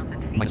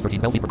minus 13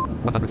 12 feet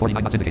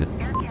 149 knots indicated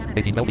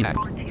 18 12 feet at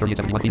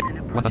 3871 feet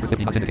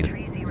 150 knots indicated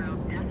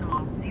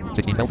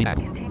 16 12 feet at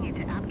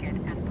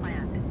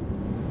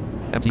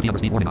MCP under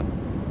speed warning on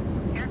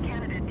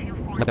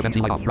left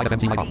FMC light off right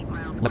FMC light off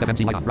left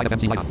FMC light off right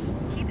FMC light off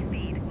Keep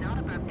speed not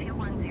above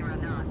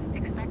 210 knots.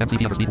 Expect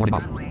MCP under speed warning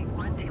off runway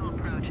 12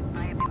 approach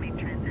via Bemig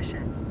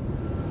transition.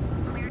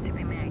 Clear to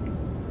Bemig.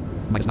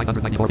 minus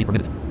 994 feet per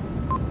minute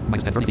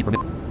minus 1030 feet per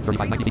minute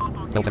 3590 feet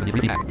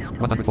 1273 feet at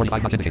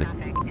 145 knots indicated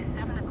Traffic is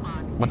 7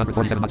 o'clock.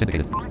 147 knots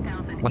indicated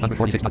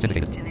 146 knots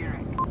indicated Generic.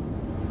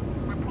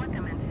 Report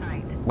them in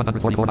sight.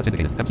 144 knots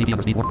indicated MCP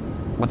under speed warning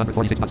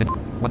 146 knots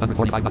indicated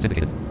 145 knots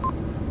indicated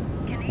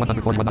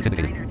 141 knots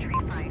indicated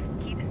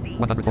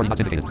 140 knots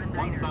indicated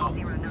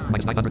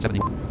minus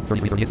 971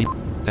 33 38 feet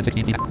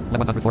 1016 feet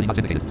 1140 knots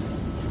indicated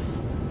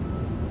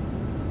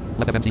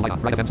left FMC light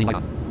on right FMC light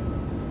on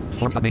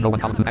forms main 01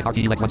 column 2 at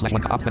RTE Lex 1 slash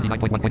 1 ops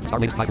 29.1 star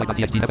latest 5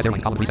 flight.txt FS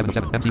Airlines column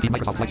 3707 MCP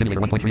Microsoft Flight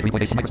Simulator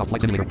 1.33.8 Microsoft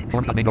Flight Simulator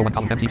forms main 01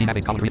 column MCP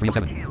Navigates column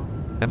 3307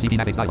 MCP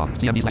Navigates dialog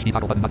CMD slash D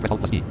toggle button not pressed alt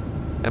plus D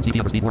MCP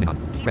under speed warning on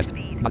pressed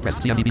not pressed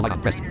CMDB light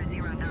on pressed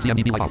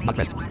CMDB light off not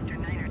pressed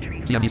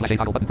CMD slash A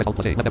toggle button press alt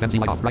plus A left FMC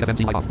light off right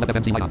FMC light off left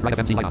FMC light on right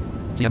FMC light on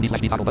CMD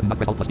slash D toggle button not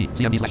press alt plus D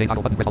CMD slash A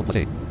toggle button press alt plus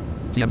A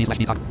CMD slash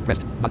D toggle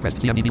pressed not pressed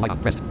CMDB light on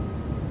pressed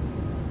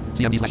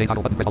CMD slash A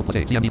toggle button press alt plus A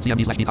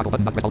CMD slash D toggle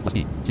button not press alt plus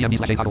D CMD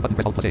slash A toggle button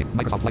press alt plus A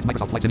Microsoft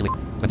Flight Simulator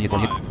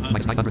 2848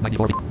 minus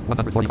 994 feet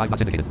 145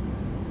 knots indicated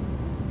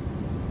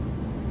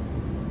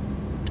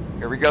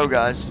Here we go,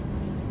 guys.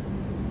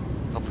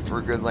 Hopefully for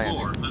a good landing.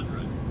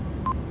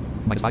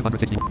 minus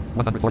 560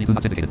 142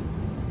 knots indicated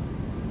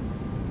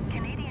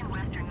Canadian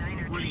Western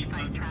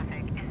 935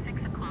 traffic is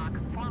 6 o'clock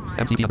 4 miles.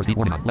 MCP under speed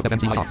warning on left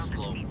FMC light off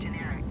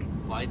Generic.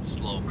 Glide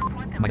slope.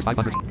 Report them minus in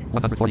 500 sight.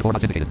 144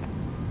 knots indicated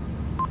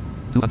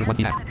 201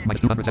 feet at minus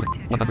 207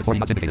 140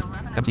 knots indicated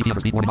MCP under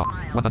speed warning off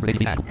 180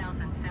 feet at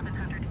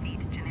 1,700 feet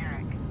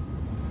generic.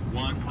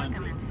 Report them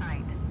 100. in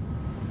sight.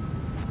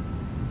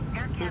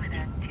 Air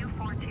Canada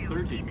 242.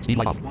 30. speed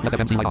light off left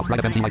FMC light off right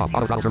FMC light off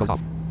auto throttle servos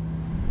off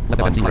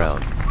left On FMC light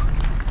ground. off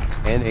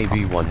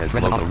NAV1 has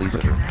red auto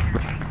localizer.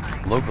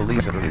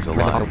 Localizer is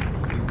alive.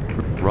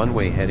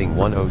 Runway heading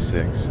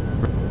 106.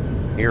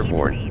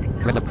 Airborne.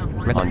 red left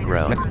red On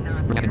ground.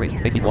 red rate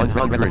 8 feet red left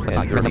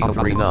auto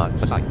 133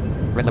 knots. aside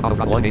red left auto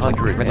throttle disengage light off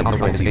red left auto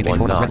throttle disengage light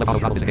off red left auto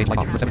throttle disengage light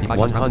off for 75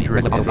 knots ground speed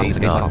red left auto throttle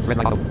disengage light off red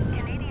left auto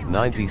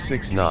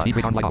 96 knots. speed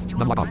radar light off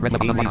none light off red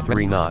left none light off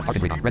 83 knots.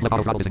 target radar red left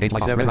auto throttle disengage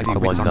light off red left auto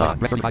 71 radar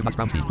knots. red 35 knots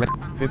ground speed red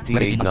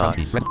 58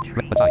 knots. red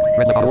aside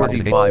red left auto throttle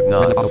disengage 45 red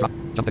left auto knots. throttle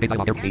jump to gate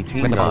dialog air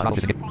 18 red left auto throttle knots.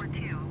 disengage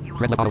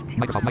red left auto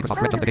Microsoft red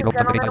jump to gate rope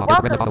jump to gate dialog air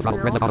red left auto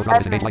throttle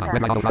disengage light on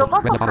red left auto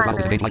throttle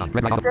disengage light on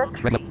red left auto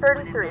red left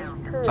 33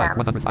 side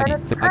 100 ID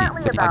 50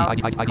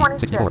 ID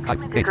 64 type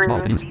 8 small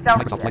news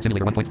Microsoft Flight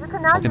Simulator 1 point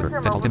altimeter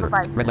 10 altimeter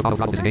red left auto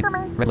throttle disengage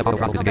red left auto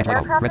throttle disengage light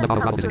off red left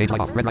auto throttle disengage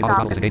light off red left auto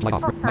throttle disengage light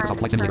off Microsoft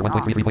Flight Simulator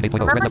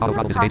 1.33.8.0 red left auto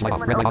throttle disengage light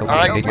off red left auto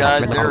Alright, throttle you disengage light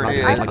guys, off there it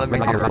is. Let me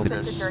get rid of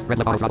this. red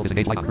left auto throttle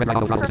disengage light on red left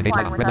auto throttle disengage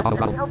light on red left auto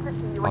throttle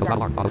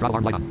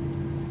arm light on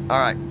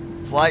Alright,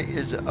 flight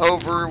is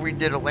over. We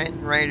did a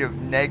landing rate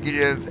of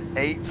negative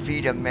 8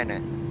 feet a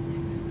minute.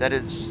 That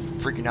is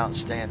freaking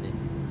outstanding.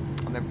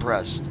 I'm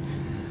impressed.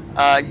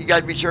 You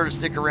guys be sure to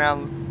stick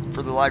around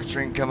for the live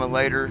stream coming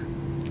later.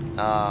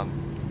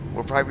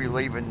 We'll probably be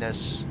leaving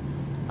this.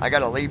 I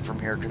gotta leave from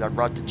here because I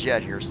brought the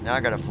jet here, so now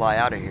I gotta fly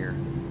out of here.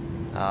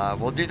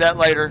 We'll do that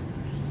later.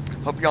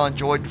 Hope y'all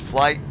enjoyed the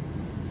flight.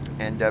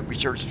 And be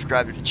sure to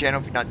subscribe to the channel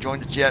if you're not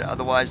joined the jet.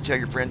 Otherwise, tell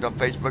your friends on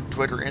Facebook,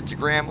 Twitter,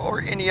 Instagram,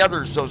 or any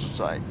other social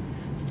site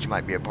that you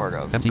might be a part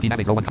of. MCP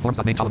Navigates 01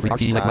 forms main column 3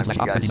 RTE Next Lex 1 time, slash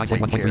you ops guys take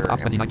 29.1.3 care,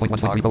 ops and we'll 29.1.3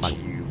 talk profile to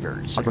you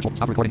very stop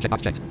soon. recording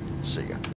checkbox checked See ya.